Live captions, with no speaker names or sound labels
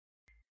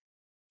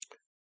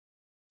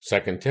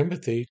2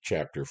 Timothy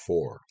chapter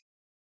 4.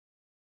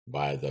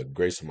 By the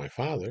grace of my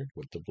Father,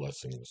 with the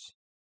blessings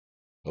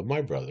of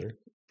my brother,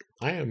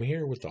 I am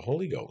here with the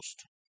Holy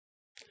Ghost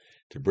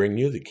to bring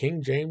you the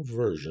King James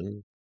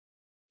Version,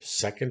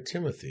 2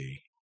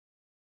 Timothy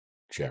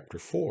chapter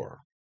 4,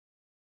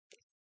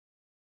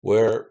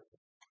 where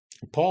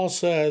Paul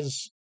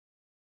says,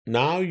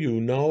 now you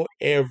know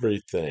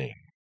everything.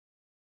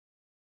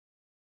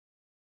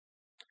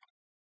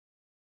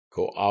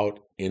 Go out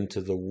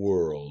into the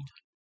world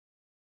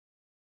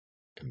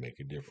and make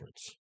a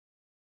difference.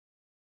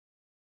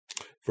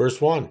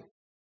 Verse 1.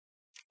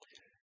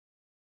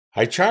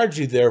 I charge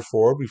you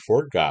therefore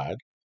before God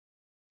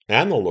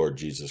and the Lord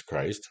Jesus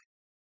Christ,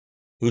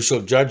 who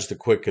shall judge the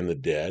quick and the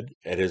dead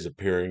at his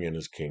appearing in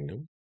his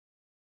kingdom.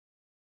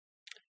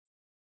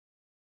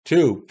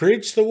 2.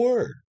 Preach the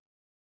word.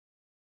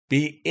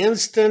 Be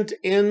instant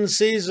in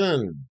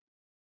season,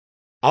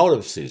 out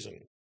of season.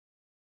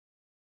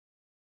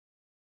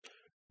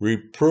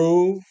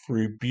 Reprove,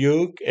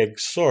 rebuke,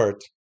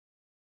 exhort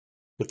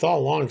with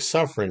all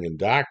longsuffering and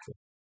doctrine.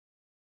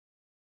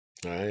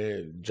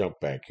 I jump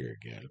back here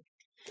again.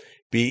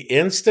 Be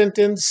instant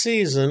in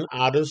season,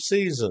 out of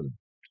season.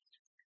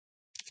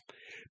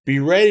 Be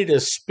ready to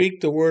speak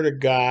the word of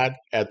God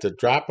at the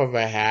drop of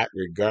a hat,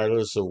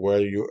 regardless of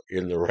whether you're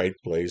in the right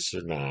place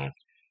or not.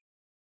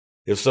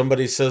 If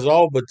somebody says,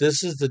 oh, but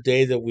this is the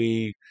day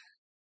that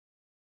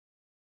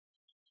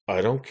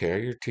I don't care.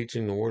 You're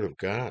teaching the word of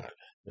God.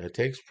 That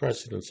takes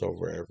precedence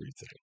over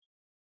everything.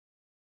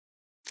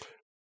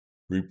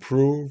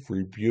 Reprove,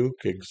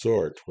 rebuke,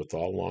 exhort with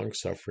all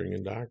longsuffering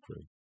and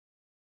doctrine.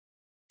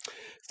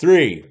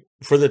 3.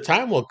 For the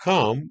time will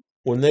come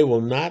when they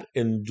will not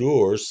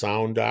endure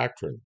sound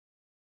doctrine,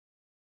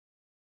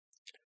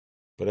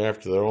 but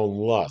after their own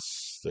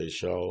lusts they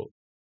shall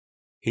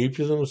heap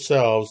to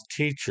themselves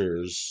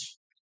teachers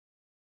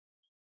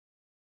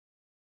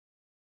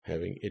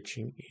having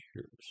itching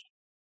ears.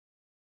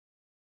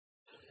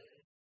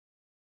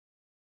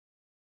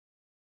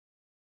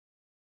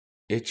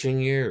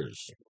 Itching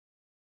ears.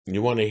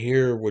 You want to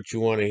hear what you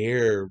want to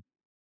hear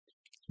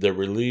that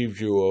relieves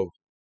you of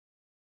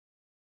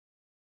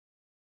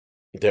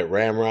that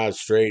ramrod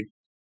straight,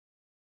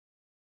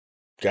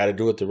 got to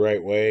do it the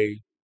right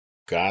way,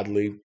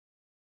 godly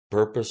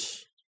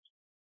purpose.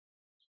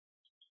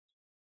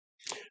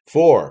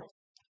 4.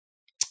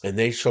 And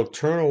they shall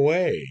turn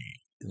away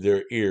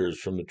their ears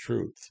from the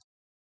truth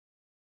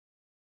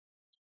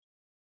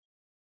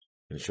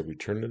and shall be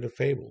turned into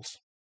fables.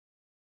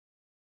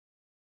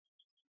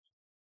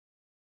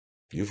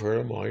 You've heard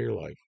them all your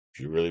life.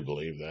 If you really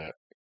believe that,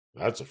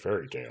 that's a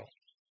fairy tale.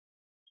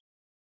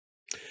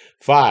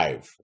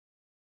 5.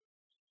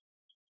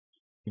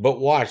 But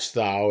watch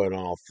thou in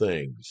all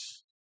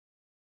things.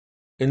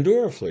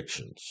 Endure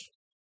afflictions.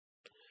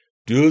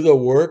 Do the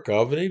work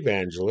of an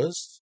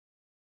evangelist.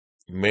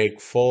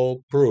 Make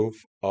full proof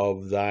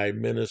of thy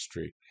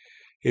ministry.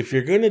 If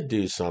you're going to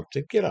do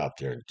something, get out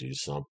there and do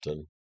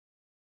something.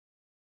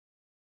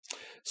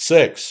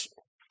 6.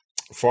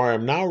 For I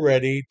am now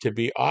ready to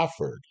be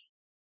offered,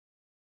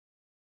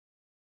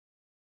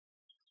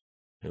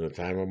 and the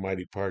time of my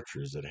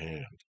departure is at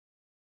hand.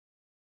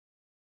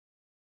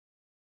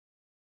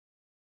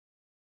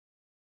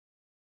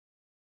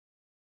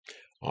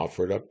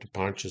 Offered up to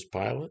Pontius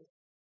Pilate,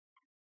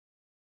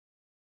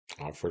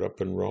 offered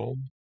up in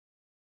Rome.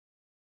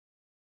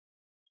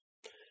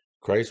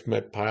 Christ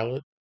met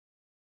Pilate.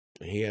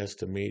 He has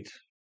to meet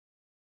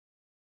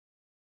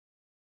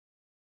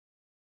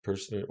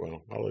person.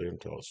 Well, I'll let him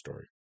tell a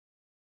story.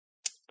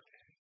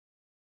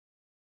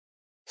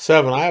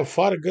 7. I have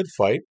fought a good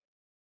fight.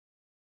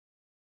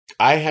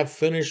 I have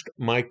finished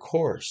my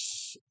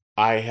course.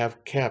 I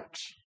have kept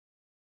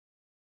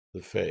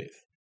the faith.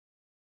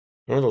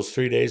 Remember those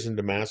 3 days in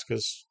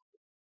Damascus?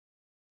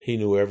 He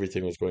knew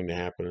everything was going to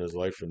happen in his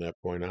life from that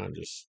point on,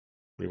 just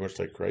pretty much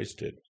like Christ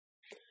did.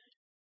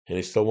 And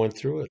he still went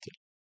through it.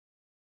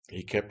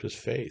 He kept his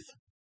faith.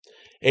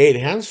 8.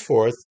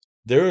 Henceforth,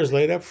 there is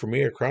laid up for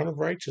me a crown of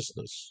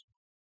righteousness,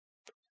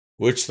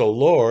 which the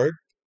Lord,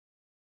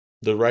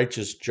 the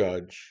righteous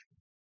judge,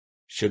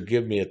 shall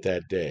give me at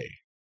that day.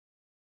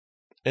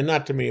 And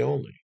not to me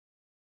only,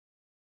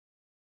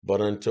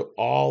 but unto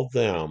all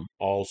them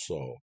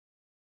also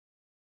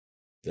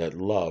that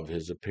love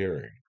his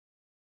appearing.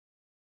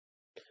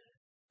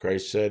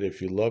 Christ said,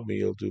 if you love me,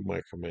 you'll do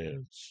my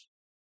commands.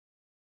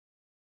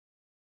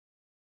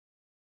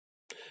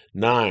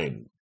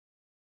 9.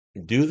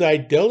 Do thy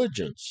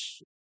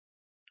diligence,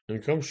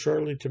 and come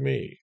shortly to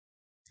me.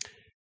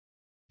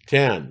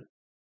 10.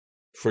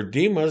 For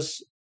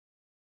Demas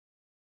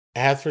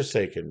hath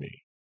forsaken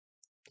me,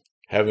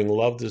 having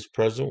loved this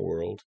present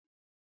world,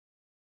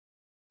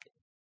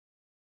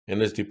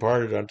 and is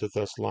departed unto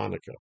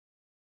Thessalonica.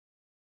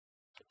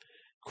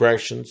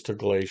 Crescens to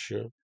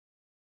Galatia,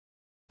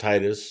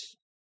 Titus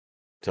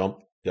to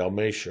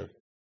Dalmatia.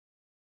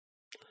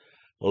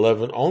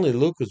 11. Only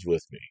Luke is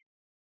with me.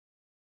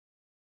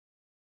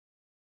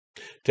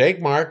 Take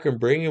Mark and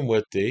bring him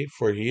with thee,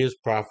 for he is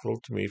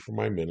profitable to me for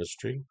my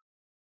ministry.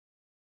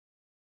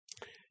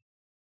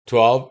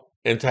 12,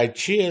 and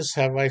Tychius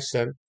have I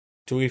sent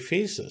to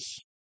Ephesus.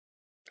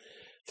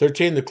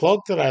 13, the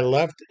cloak that I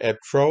left at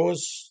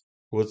Troas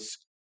with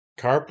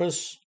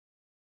Carpus,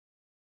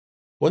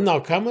 when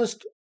thou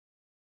comest,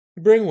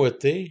 bring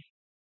with thee,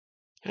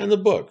 and the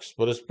books,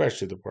 but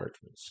especially the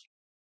parchments.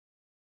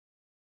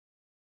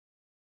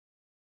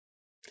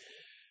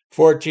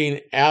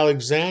 14,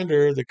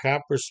 Alexander the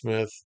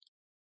coppersmith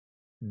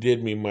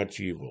did me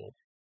much evil.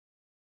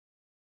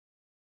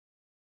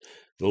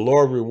 The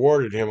Lord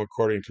rewarded him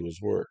according to his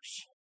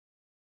works.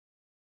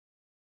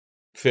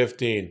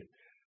 15,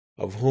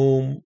 of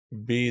whom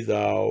be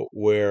thou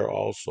ware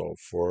also,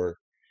 for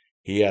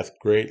he hath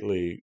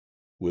greatly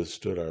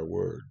withstood our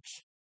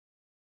words.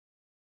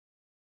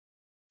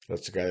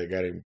 That's the guy that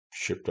got him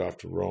shipped off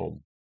to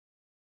Rome.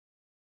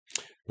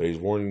 But he's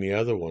warning the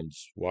other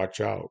ones,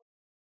 watch out.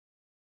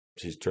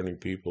 He's turning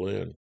people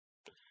in,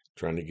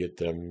 trying to get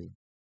them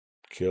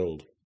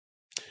killed.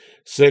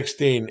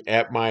 16,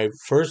 at my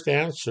first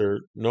answer,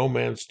 no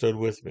man stood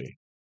with me,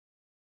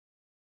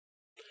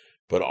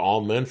 but all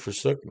men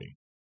forsook me.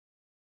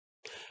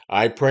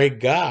 I pray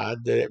God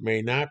that it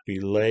may not be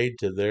laid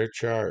to their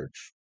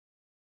charge.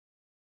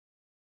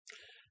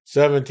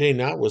 17,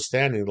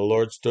 notwithstanding, the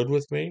Lord stood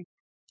with me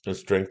and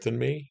strengthened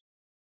me,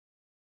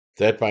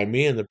 that by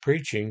me and the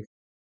preaching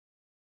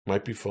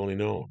might be fully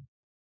known,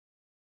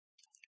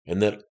 and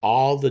that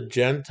all the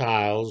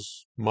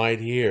Gentiles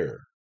might hear.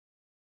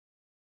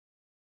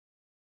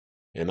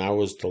 And I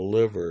was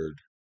delivered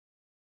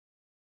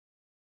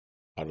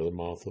out of the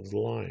mouth of the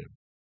lion.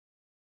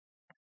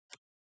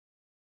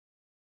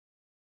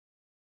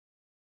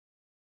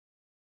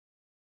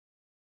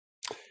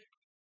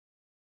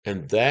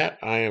 And that,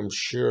 I am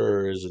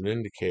sure, is an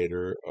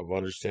indicator of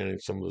understanding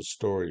some of the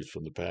stories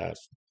from the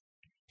past.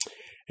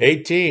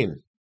 18,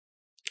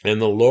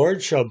 and the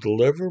Lord shall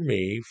deliver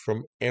me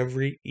from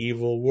every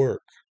evil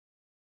work,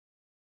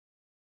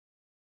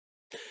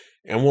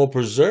 and will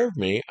preserve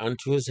me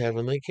unto his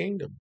heavenly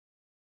kingdom,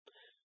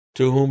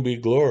 to whom be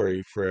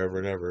glory forever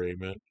and ever.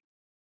 Amen.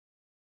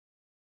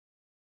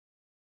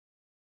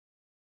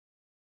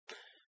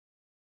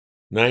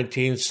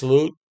 19,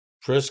 salute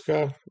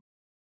Prisca,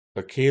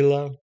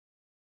 Aquila,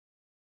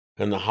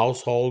 and the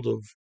household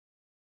of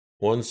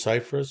one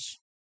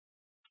Cyprus.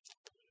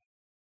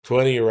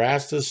 20,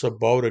 Erastus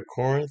abode at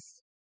Corinth,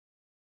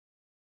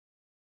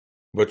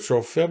 but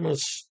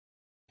Trophimus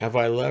have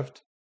I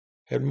left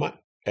at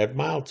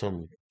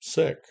Miletum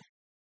sick.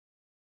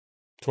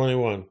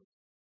 21,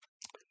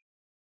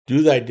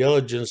 do thy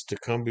diligence to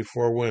come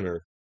before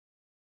winter.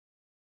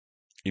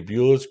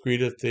 Ebullus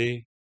greeteth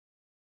thee,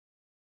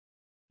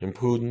 and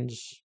Pudens,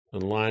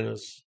 and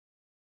Linus,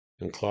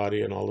 and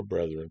Claudia, and all the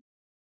brethren.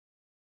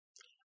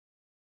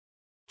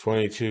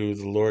 22,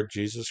 the Lord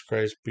Jesus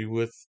Christ be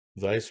with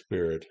thy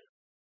spirit.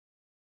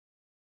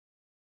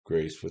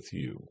 Grace with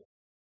you.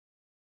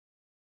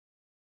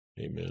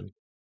 Amen.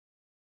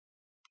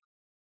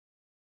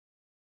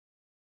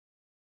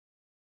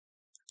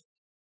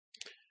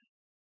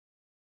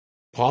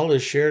 Paul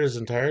has shared his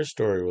entire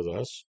story with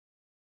us,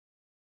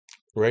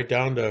 right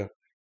down to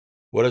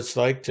what it's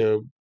like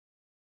to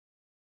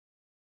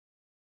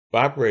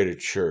operate a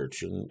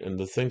church and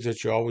the things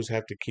that you always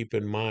have to keep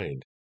in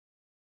mind.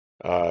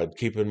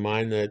 Keep in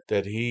mind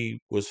that he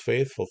was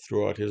faithful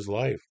throughout his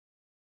life,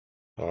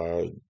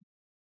 uh,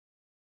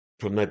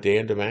 from that day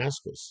in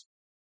Damascus.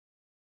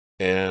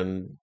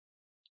 And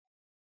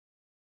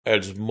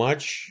as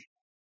much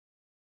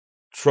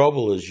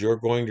trouble as you're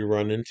going to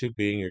run into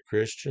being a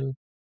Christian,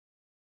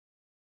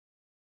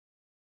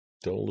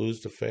 don't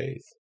lose the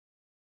faith.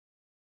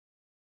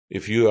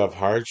 If you have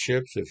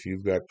hardships, if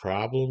you've got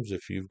problems,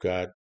 if you've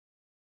got...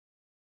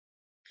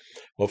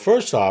 Well,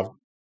 first off,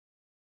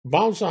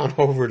 bounce on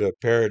over to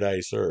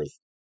Paradise Earth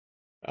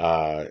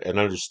and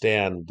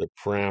understand the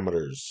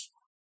parameters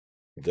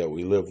that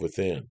we live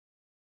within.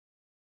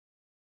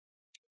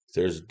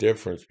 There's a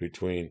difference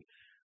between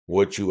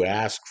what you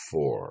ask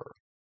for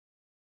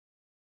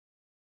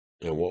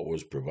and what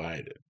was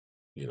provided,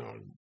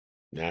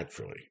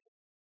 naturally.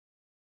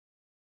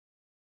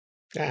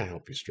 I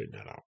help you straighten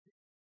that out.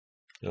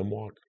 I'm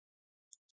walking.